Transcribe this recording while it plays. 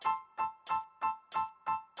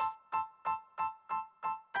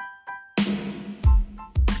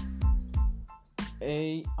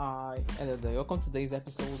Hello there. Welcome to today's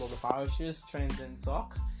episode of the Parachutes Trending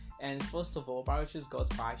Talk. And first of all, Parachutes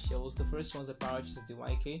got 5 shows. The first one is the Parachutes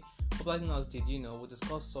DYK. Popularly known as Did You Know? We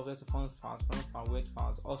discuss software to fun facts, weird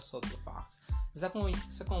facts, all sorts of facts. The second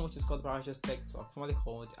one, which is called Parachutes Tech Talk, formerly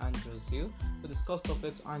called Android Zeal. We discuss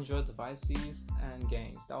software to Android devices and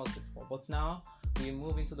games. That was before. But now we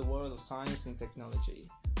move into the world of science and technology.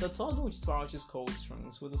 The third one, which is Parachutes Code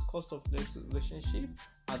Strings, we discuss stuff related to relationship,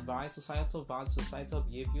 advice, societal values, societal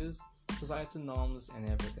behaviors, societal norms, and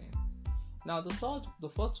everything. Now, the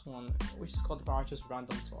fourth one, which is called Parachutes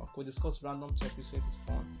Random Talk, we discuss random topics related to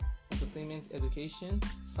fun, entertainment, education,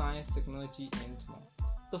 science, technology, and more.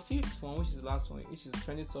 The fifth one, which is the last one, which is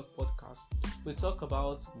Trending Talk Podcast, we talk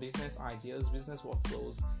about business ideas, business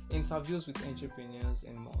workflows, interviews with entrepreneurs,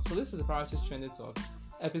 and more. So this is the Parachutes Trending Talk,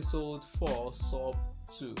 episode 4, sub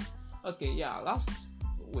 2. Okay, yeah, last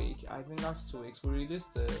 2 weeks, we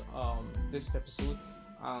released this episode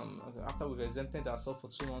after we've exempted ourselves for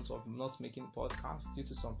 2 months of not making podcasts due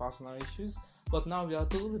to some personal issues. But now we are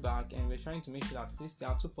totally back, and we're trying to make sure that at least there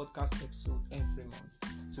are 2 podcast episodes every month,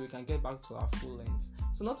 so we can get back to our full length.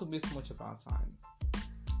 So not to waste much of our time.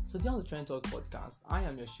 Today on the Trend Talk podcast, I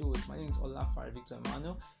am your host. My name is Olafare Victor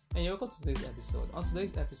Emmanuel, and you're welcome to today's episode. On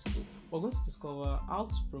today's episode, we're going to discover how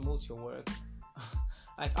to promote your work,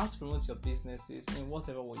 like how to promote your businesses in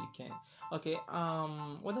whatever way you can. Okay,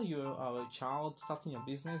 whether you are a child starting your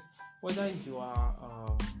business, whether you are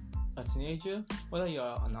a teenager, whether you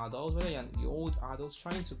are an adult, whether you're an old adult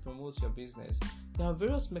trying to promote your business, there are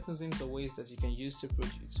various mechanisms or ways that you can use to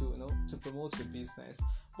promote your business.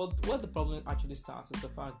 But where the problem actually starts is the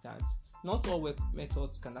fact that not all work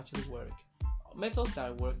methods can actually work. Methods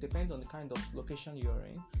that work depend on the kind of location you're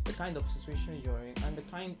in, the kind of situation you're in, and the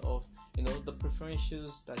kind of the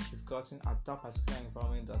preferences that you've gotten at that particular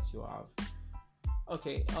environment that you have.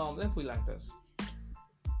 Okay, let me put it like this.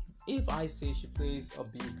 If I say she plays a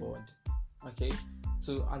billboard, okay,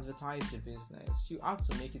 to advertise your business, you have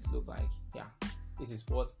to make it look like, it is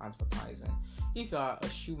worth advertising. If you are a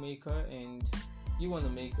shoemaker and you want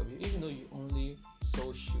to make even though you only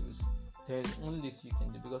sell shoes, there's only little you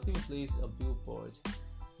can do, because if you place a billboard,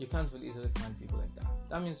 you can't really easily find people like that.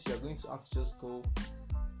 That means you're going to have to just go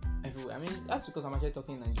everywhere. I mean, that's because I'm actually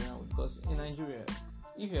talking in Nigerian, because in Nigeria,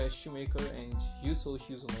 if you're a shoemaker and you sell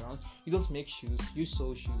shoes all around, you don't make shoes, you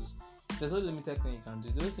sell shoes. There's no limited thing you can do.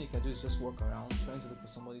 The only thing you can do is just walk around trying to look for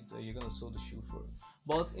somebody that you're going to sell the shoe for.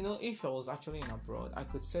 But if I was actually in abroad, I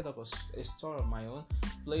could set up a store of my own,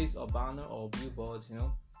 place a banner or a billboard,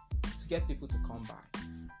 to get people to come back.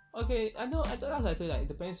 Okay, I know, as I told you, that it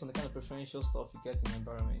depends on the kind of preferential stuff you get in the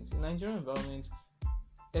environment. In Nigerian environment,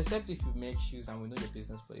 except if you make shoes and we know your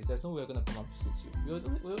business place, there's no way we're going to come and visit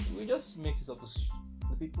you. We just make use of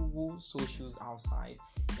the people who sew shoes outside,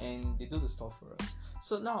 and they do the stuff for us.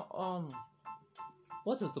 So now,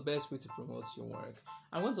 what is the best way to promote your work?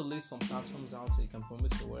 I'm going to list some platforms out so you can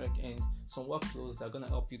promote your work, and some workflows that are going to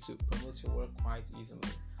help you to promote your work quite easily.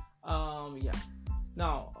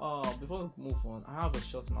 Now, before we move on, I have a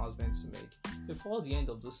short announcement to make. Before the end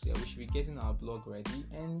of this year, we should be getting our blog ready,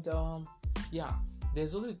 and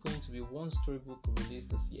there's only going to be one storybook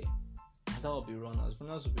released this year, and that will be Runners.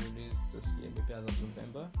 Runners will be released this year, maybe as of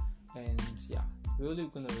November, and we're only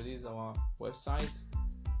going to release our website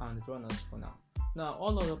and Runners for now. Now,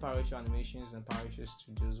 all other Parachute animations and Parachute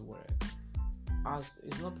Studios work, as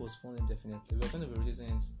it's not postponed indefinitely, we're going to be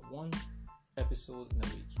releasing 1 episode in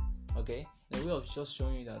a week. Okay, in a way of just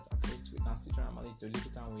showing you that at least we can still try and manage the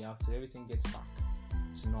little time we have till everything gets back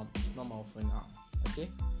to normal for now. Okay,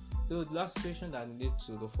 the last situation that needed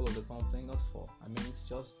to the fall of the company, it's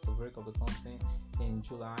just the break of the company in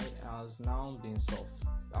July, has now been solved.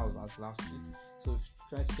 That was last week. So we're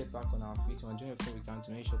trying to get back on our feet, and we're doing everything we can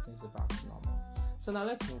to make sure things are back to normal. So now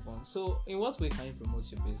let's move on. So in what way can you promote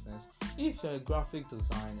your business? If you're a graphic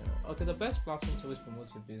designer, okay, the best platform to always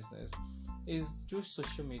promote your business is just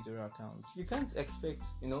social media accounts. You can't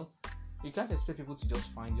expect people to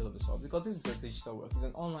just find you all of a sudden, because this is a digital work, it's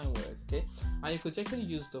an online work, okay? And you could actually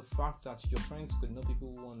use the fact that your friends could know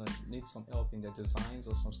people who need some help in their designs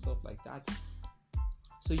or some stuff like that.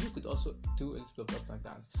 So you could also do a little bit of stuff like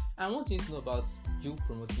that. And one thing to know about you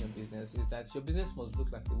promoting your business is that your business must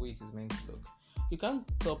look like the way it is meant to look. You can't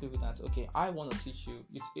tell people that, okay, I want to teach you.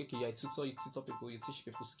 You're a tutor, you tutor people, you teach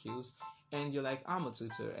people skills, and you're like, I'm a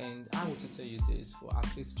tutor, and I will tutor you this for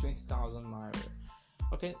at least 20,000 naira.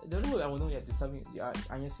 Okay, the only way I will know you're deserving,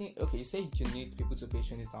 and you're saying, okay, you say you need people to pay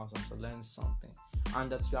 20,000 to learn something,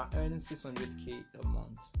 and that you are earning 600k a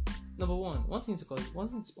month. Number one thing to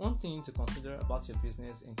consider about your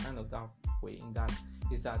business in kind of that way, in that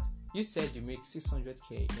is that you said you make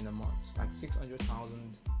 600k in a month, like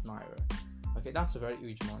 600,000 naira. Okay, that's a very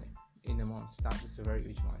huge money in a month. That is a very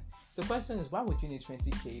huge money. The question is, why would you need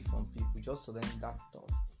 20k from people just to learn that stuff?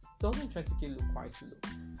 Doesn't 20k look quite low?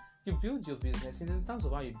 You build your business, in terms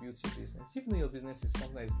of how you build your business, even though your business is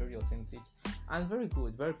something that is very authentic and very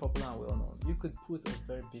good, very popular and well known, you could put a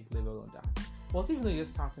very big level on that. But even though you're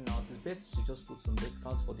starting out, it's better to just put some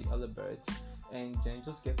discounts for the early birds and then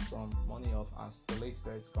just get some money off as the late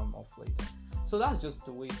birds come off later. So that's just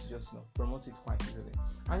the way to just promote it quite easily.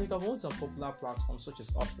 And you can promote on popular platforms such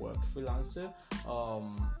as Upwork, Freelancer,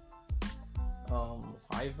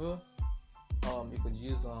 Fiverr. You could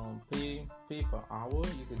use pay per hour.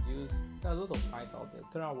 You could use, there are a lot of sites out there.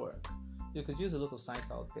 TheraWork. You could use a lot of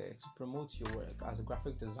sites out there to promote your work as a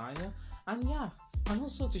graphic designer, and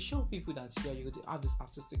also to show people that you could have this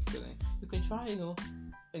artistic feeling. You can try, you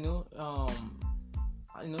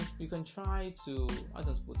can try to, I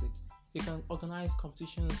don't put it. You can organize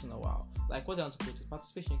competitions in a while. Like what I want to put it,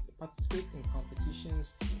 participate in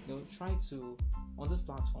competitions. Try to, on these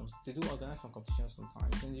platforms, they do organize some competitions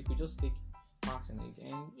sometimes, and you could just take part in it.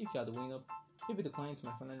 And if you are the winner, maybe the client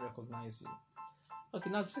might finally recognize you. Okay,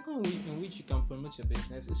 now the second way in which you can promote your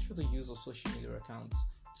business is through the use of social media accounts.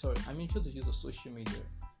 Through the use of social media.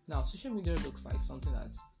 Now, social media looks like something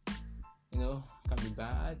that, can be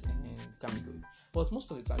bad and can be good. But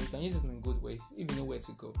most of the time, you can use it in good ways if you know where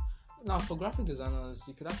to go. Now, for graphic designers,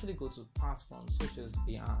 you could actually go to platforms such as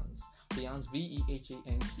Behance. Behance,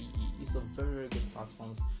 Behance, is a very, very good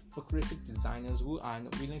platform for creative designers who are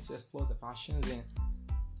willing to explore their passions and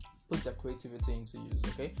put their creativity into use.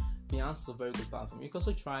 Okay, Behance is a very good platform. You can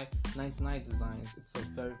also try 99 Designs. It's a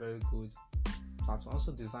very, very good platform.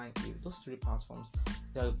 Also, Design Eve. Those three platforms,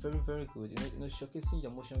 they are very, very good. Showcasing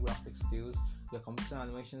your motion graphic skills, your computer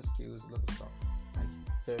animation skills, a lot of stuff. Like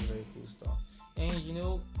very, very cool stuff. And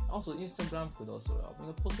also Instagram could also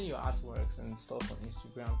help. Posting your artworks and stuff on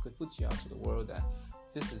Instagram could put you out to the world that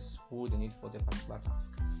this is who they need for their particular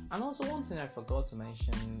task. And also one thing I forgot to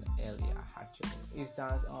mention earlier actually is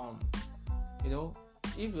that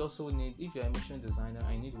if you're a motion designer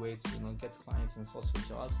and you need way to get clients and source for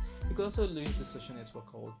jobs, you could also use the social network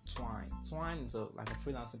called Twine. Twine is like a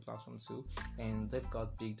freelancing platform too, and they've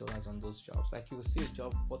got big dollars on those jobs. Like you will see a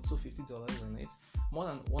job worth $250 on it, more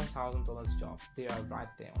than $1,000 job. They are right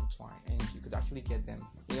there on Twine, and you could actually get them.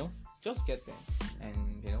 Just get them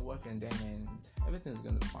and work on them, and everything's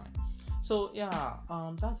gonna be fine. So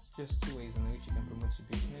that's just two ways in which you can promote your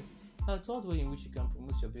business. Now, the third way in which you can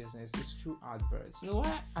promote your business is through adverts.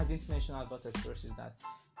 Why I didn't mention adverts at first is that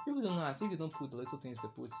people don't know that if you don't put the little things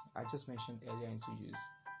I just mentioned earlier into use,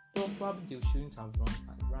 they shouldn't have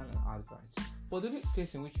run an advert. But the only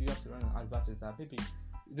case in which you have to run an advert is that maybe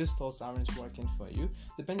these thoughts aren't working for you,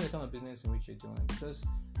 depending on the kind of business in which you're doing. Because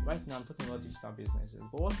right now I'm talking about digital businesses,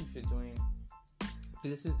 but what if you're doing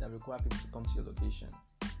businesses that require people to come to your location?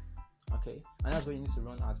 Okay, and that's where you need to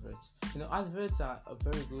run adverts. Adverts are a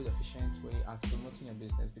very good, efficient way at promoting your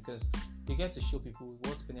business because you get to show people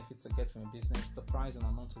what benefits you get from your business, the price and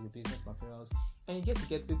amount of your business materials, and you get to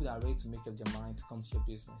get people that are ready to make up their mind to come to your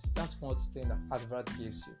business. That's one thing that advert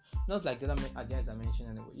gives you. Not like the other ideas I mentioned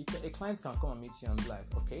anyway. A client can come and meet you and be like,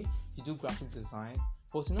 okay, you do graphic design,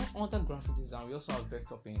 but under graphic design, we also have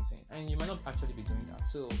vector painting, and you might not actually be doing that.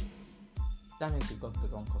 So that means you got the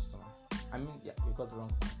wrong customer. You got the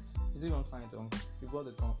wrong client. Is it wrong client? You got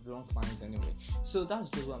the wrong client anyway. So that's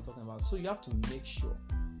just what I'm talking about. So you have to make sure,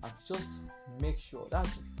 just make sure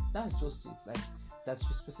that's just it. Like that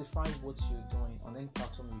you specify what you're doing on any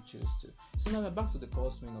platform you choose to. So now we're back to the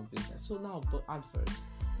core main of business. So now the adverts.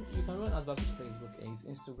 You can run adverts with Facebook ads,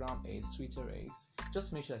 Instagram ads, Twitter ads.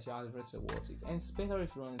 Just make sure that your adverts are worth it. And it's better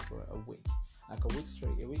if you run it for a week. Like a week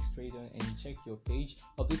straight on, and you check your page,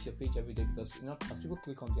 update your page every day because as people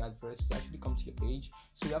click on the adverts, they actually come to your page.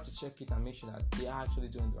 So you have to check it and make sure that they are actually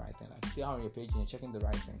doing the right thing. Like they are on your page and you're checking the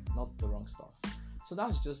right thing, not the wrong stuff. So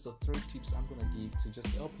that's just the 3 tips I'm gonna give to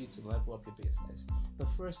just help you to level up your business. The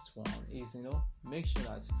first one is make sure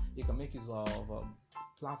that you can make use of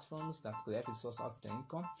platforms that could help you source out the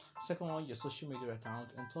income. Second one, your social media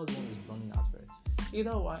account, and third one is running adverts.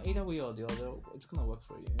 Either way or the other, it's gonna work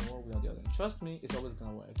for you in one way or the other. Trust me, it's always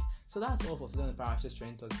gonna work. So that's all for today on the Parachutes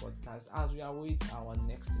Training Talk podcast. As we await our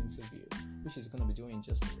next interview, which is gonna be doing in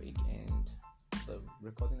just a week, and the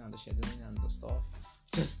recording and the scheduling and the stuff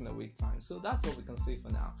just in a week time. So that's all we can say for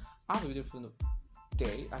now. Have a beautiful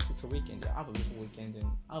day. Like it's a weekend. Have a beautiful weekend and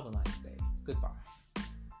have a nice day. Goodbye.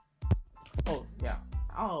 Oh yeah,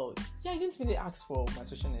 Oh, yeah, I didn't really ask for my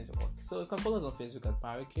social network. So you can follow us on Facebook at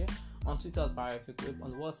Paracare, on Twitter at Paracare Group,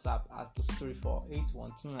 on WhatsApp at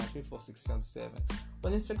 +3481293467,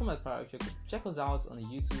 on Instagram at Paracare Group. Check us out on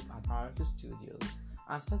YouTube at Paracare Studios,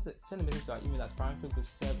 and send a message to our email at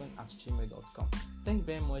paracaregroup7@gmail.com. Thank you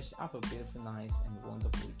very much. Have a beautiful, nice, and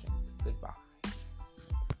wonderful weekend. Goodbye.